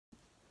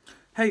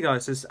Hey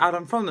guys, it's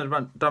Adam from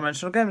the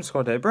Dimensional Gaming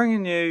Squad here,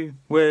 bringing you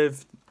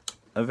with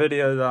a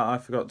video that I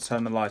forgot to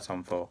turn the light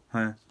on for.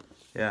 Huh?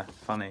 Yeah,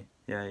 funny,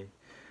 yay.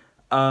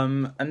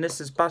 And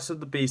this is Battle of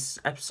the Beasts,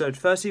 episode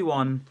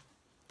 31,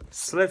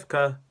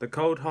 Slivka, the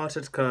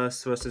Cold-Hearted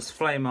Curse versus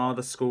Flaymar,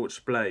 the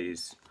Scorched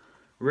Blaze.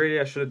 Really,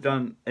 I should have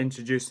done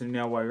introducing the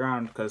other way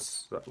around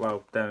because,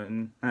 well, they're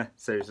in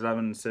Series 11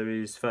 and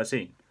Series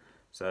 13.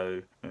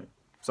 So,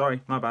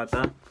 sorry, my bad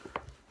there.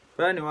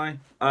 But anyway,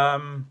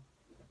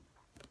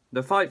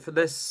 the fight for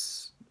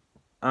this,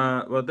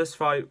 this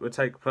fight will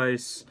take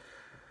place,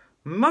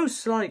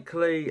 most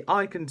likely,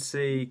 I can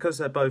see, because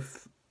they're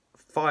both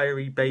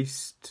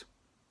fiery-based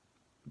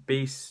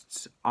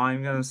beasts,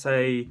 I'm going to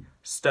say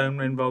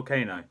Stonewind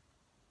Volcano.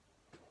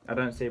 I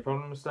don't see a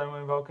problem with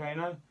Stonewind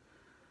Volcano.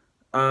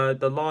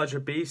 The larger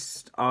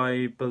beast,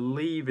 I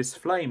believe, is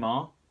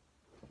Flaymar,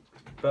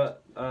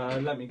 but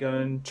let me go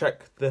and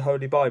check the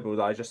Holy Bible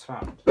that I just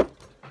found.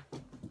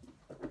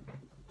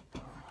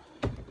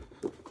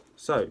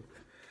 So,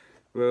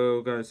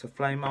 we'll go to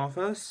Flaymar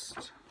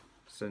first,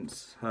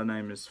 since her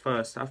name is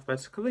first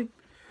alphabetically.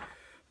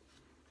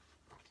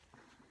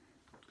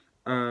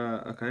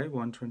 Okay,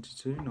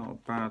 122, not a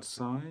bad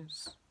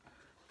size.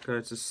 Go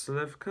to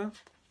Slivka.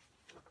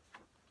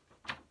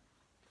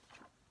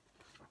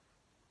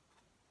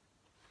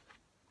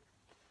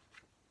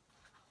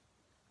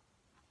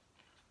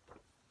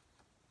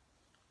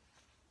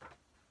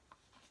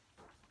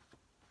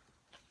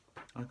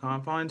 I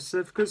can't find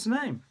Slivka's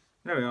name.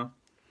 There we are.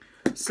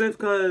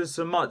 Slivka is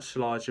a much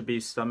larger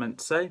beast, I meant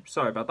to say.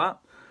 Sorry about that.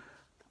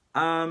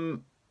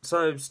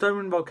 So,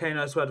 Stonewind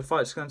Volcano is where the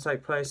fight's going to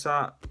take place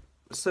at.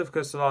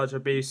 Slivka's the larger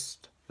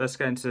beast. Let's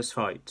get into this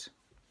fight.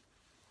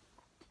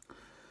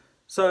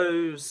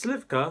 So,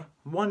 Slivka,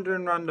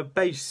 wandering around the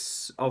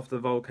base of the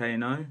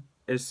volcano,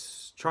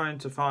 is trying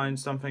to find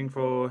something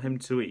for him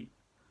to eat.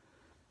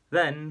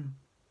 Then,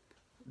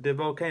 the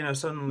volcano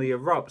suddenly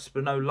erupts,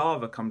 but no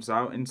lava comes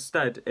out.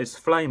 Instead, it's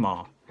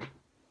Flaymar.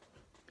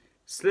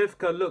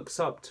 Slivka looks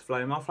up to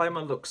Flaymar.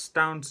 Flaymar looks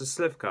down to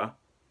Slivka.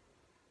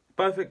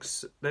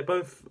 They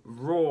both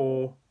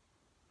roar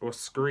or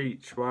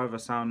screech, whatever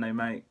sound they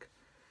make,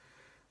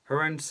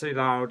 horrendously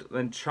loud,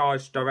 then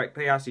charge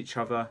directly at each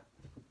other,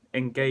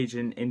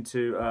 engaging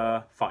into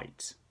a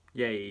fight.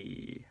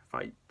 Yay,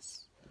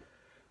 fights.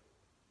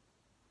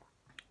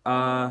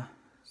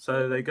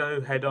 So they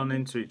go head on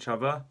into each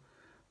other.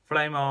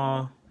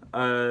 Flaymar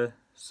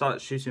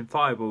starts shooting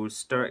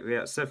fireballs directly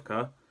at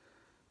Slivka.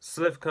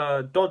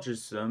 Slivka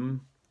dodges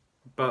them,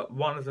 but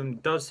one of them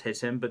does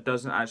hit him, but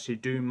doesn't actually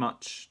do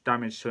much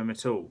damage to him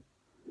at all.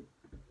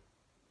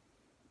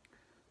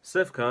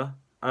 Slivka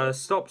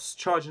stops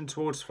charging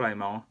towards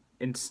Flaymar,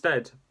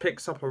 instead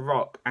picks up a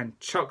rock and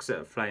chucks it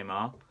at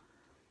Flaymar.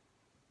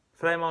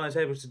 Flaymar is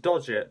able to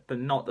dodge it, but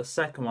not the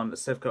second one that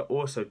Slivka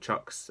also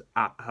chucks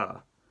at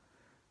her.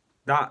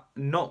 That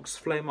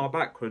knocks Flaymar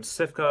backwards.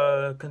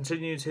 Slivka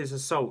continues his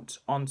assault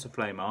onto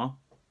Flaymar,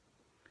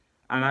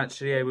 and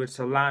actually able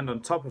to land on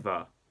top of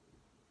her.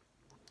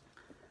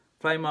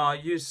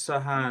 Flaymar uses her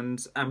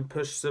hands and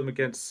pushes them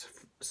against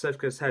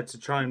Slivka's head to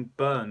try and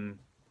burn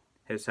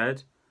his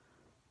head,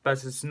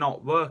 but it's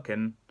not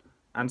working,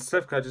 and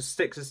Slivka just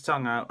sticks his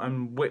tongue out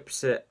and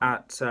whips it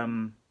at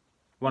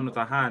one of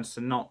the hands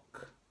to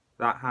knock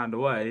that hand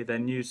away,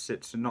 then uses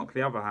it to knock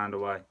the other hand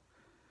away.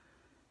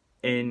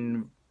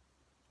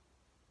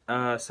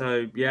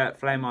 So yeah,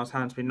 Flaymar's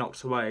hand's been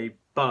knocked away,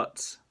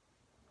 but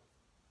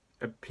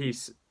a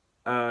piece,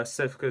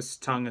 Slivka's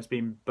tongue has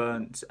been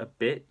burnt a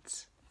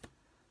bit,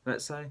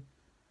 let's say.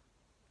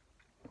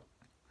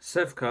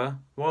 Slivka,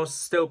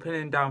 whilst still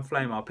pinning down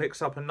Flaymar,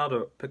 picks up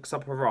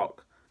a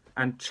rock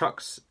and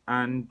chucks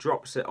and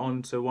drops it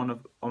onto one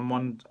of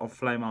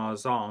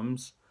Flaymar's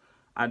arms,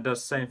 and does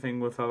the same thing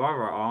with her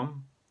other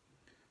arm.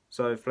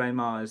 So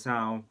Flaymar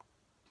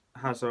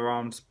has her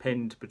arms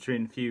pinned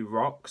between a few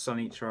rocks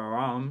on each of her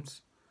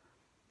arms,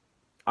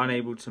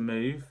 unable to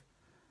move.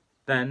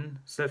 Then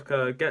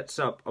Slivka gets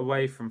up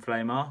away from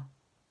Flaymar,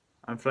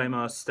 and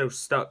Flaymar is still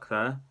stuck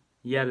there,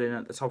 yelling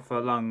at the top of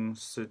her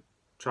lungs to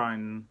try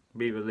and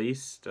be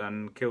released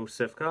and kill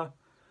Slivka.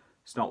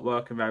 It's not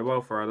working very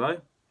well for her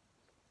though.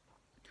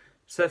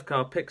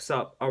 Slivka picks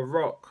up a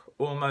rock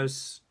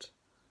almost,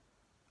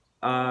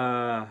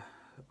 I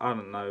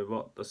don't know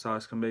what the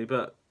size can be,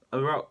 but a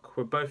rock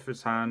with both of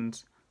his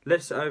hands,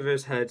 lifts it over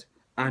his head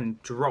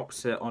and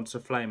drops it onto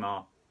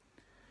Flaymar.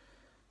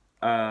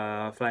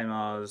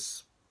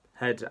 Flaymar's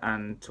head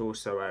and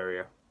torso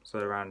area, so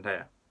around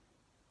here.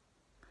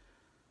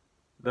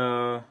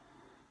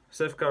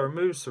 Slivka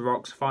removes the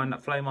rock to find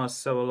that Flaymar's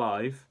still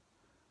alive,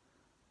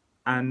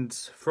 and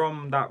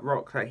from that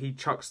rock that he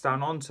chucks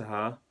down onto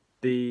her,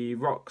 the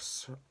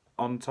rocks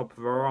on top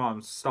of her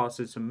arms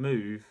started to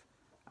move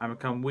and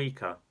become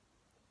weaker.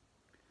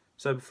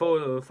 So before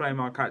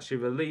Flaymar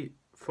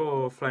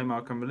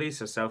can release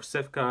herself,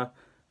 Slivka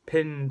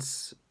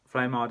pins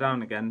Flaymar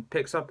down again,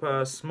 picks up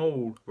a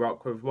small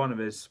rock with one of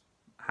his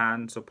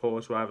hands or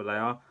paws, whatever they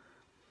are,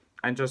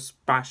 and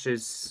just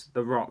bashes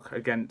the rock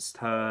against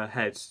her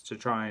head to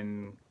try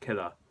and kill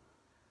her.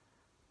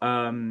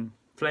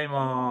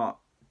 Flaymar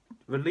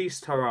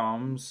released her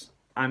arms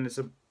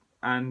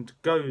and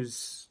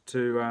goes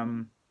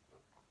to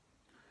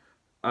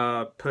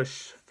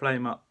push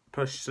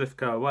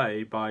Slivka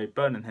away by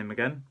burning him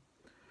again,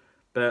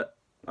 but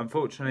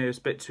unfortunately it's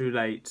a bit too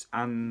late,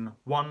 and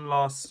one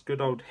last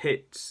good old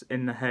hit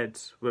in the head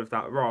with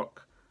that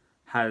rock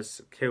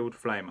has killed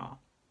Flaymar.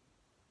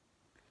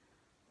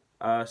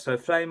 So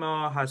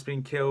Flaymar has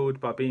been killed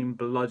by being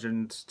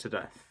bludgeoned to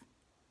death.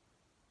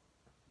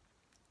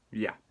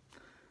 Yeah.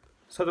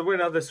 So the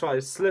winner of this fight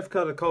is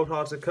Slivka, the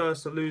cold-hearted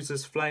curse. The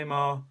losers,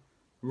 Flaymar.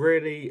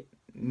 Really,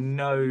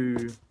 no...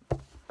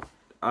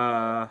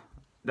 there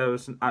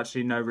was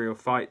actually no real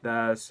fight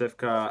there.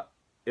 Slivka...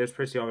 It was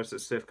pretty obvious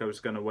that Slivka was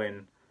going to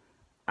win.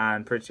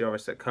 And pretty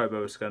obvious that Koba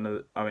was going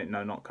to... I mean,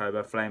 no, not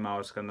Koba. Flaymar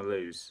was going to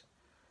lose.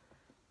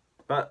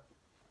 But...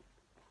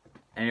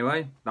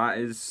 Anyway, that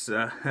is...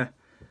 that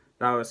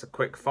was a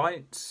quick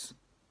fight.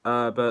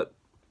 But...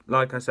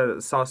 Like I said at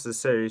the start of the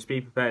series,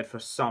 be prepared for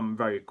some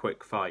very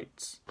quick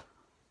fights.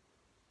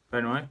 But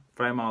anyway,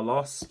 Flaymar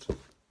lost,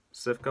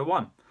 Slivka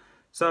won.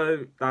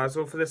 So, that's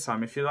all for this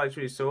time. If you liked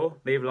what you saw,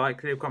 leave a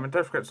like, leave a comment,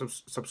 don't forget to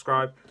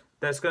subscribe.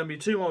 There's going to be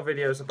 2 more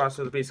videos of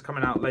Battle of the Beast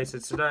coming out later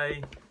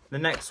today. The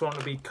next one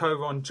will be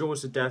Koron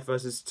Jaws of Death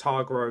versus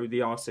Targro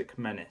the Arctic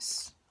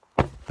Menace.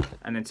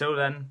 And until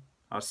then,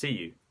 I'll see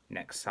you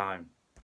next time.